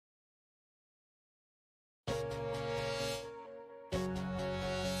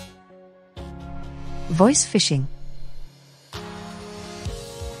Voice phishing.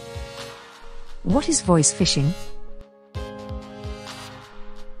 What is voice phishing?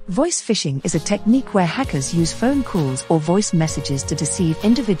 Voice phishing is a technique where hackers use phone calls or voice messages to deceive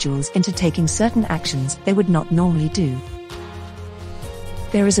individuals into taking certain actions they would not normally do.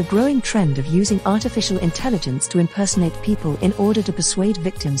 There is a growing trend of using artificial intelligence to impersonate people in order to persuade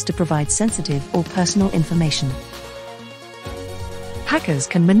victims to provide sensitive or personal information. Hackers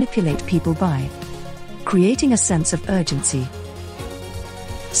can manipulate people by creating a sense of urgency.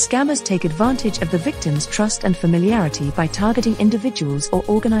 Scammers take advantage of the victim's trust and familiarity by targeting individuals or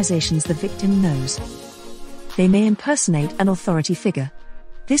organizations the victim knows. They may impersonate an authority figure.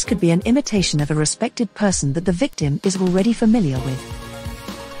 This could be an imitation of a respected person that the victim is already familiar with.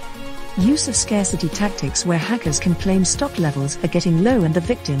 Use of scarcity tactics where hackers can claim stock levels are getting low and the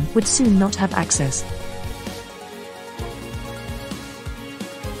victim would soon not have access.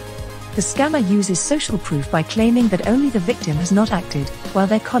 The scammer uses social proof by claiming that only the victim has not acted, while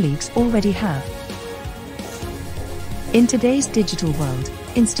their colleagues already have. In today's digital world,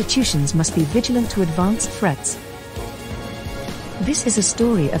 institutions must be vigilant to advanced threats. This is a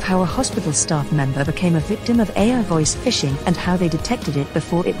story of how a hospital staff member became a victim of AI voice phishing and how they detected it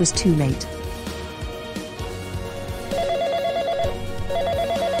before it was too late.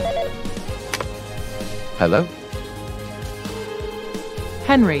 Hello?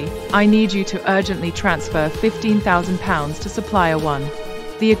 Henry, I need you to urgently transfer £15,000 to Supplier 1.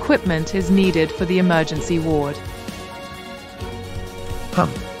 The equipment is needed for the emergency ward.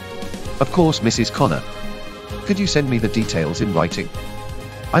 Of course, Mrs. Connor. Could you send me the details in writing?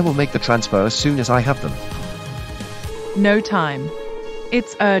 I will make the transfer as soon as I have them. No time.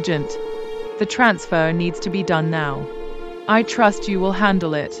 It's urgent. The transfer needs to be done now. I trust you will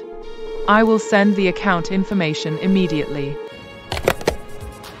handle it. I will send the account information immediately.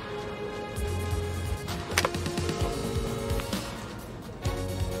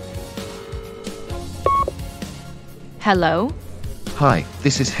 Hello? Hi,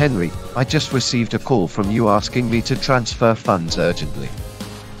 this is Henry. I just received a call from you asking me to transfer funds urgently.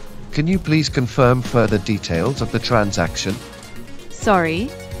 Can you please confirm further details of the transaction? Sorry.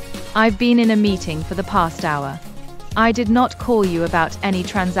 I've been in a meeting for the past hour. I did not call you about any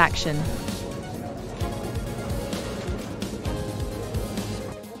transaction.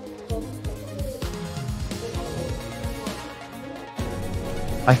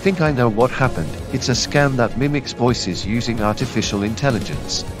 I think I know what happened. It's a scam that mimics voices using artificial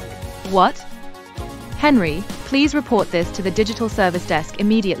intelligence. What? Henry, please report this to the Digital Service Desk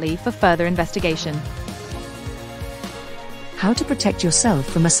immediately for further investigation. How to protect yourself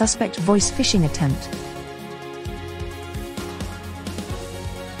from a suspect voice phishing attempt.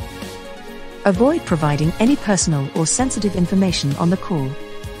 Avoid providing any personal or sensitive information on the call.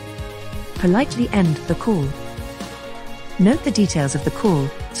 Politely end the call. Note the details of the call,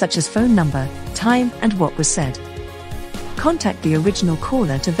 such as phone number, time, and what was said. Contact the original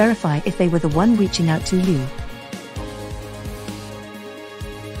caller to verify if they were the one reaching out to you.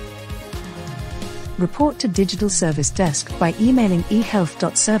 Report to Digital Service Desk by emailing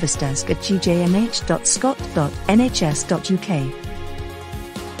ehealth.servicedesk@gjnh.scot.nhs.uk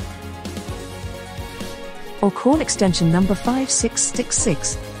or call extension number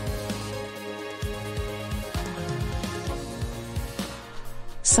 5666.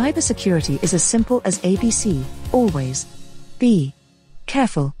 Cybersecurity is as simple as ABC, always. Be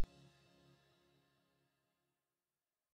careful.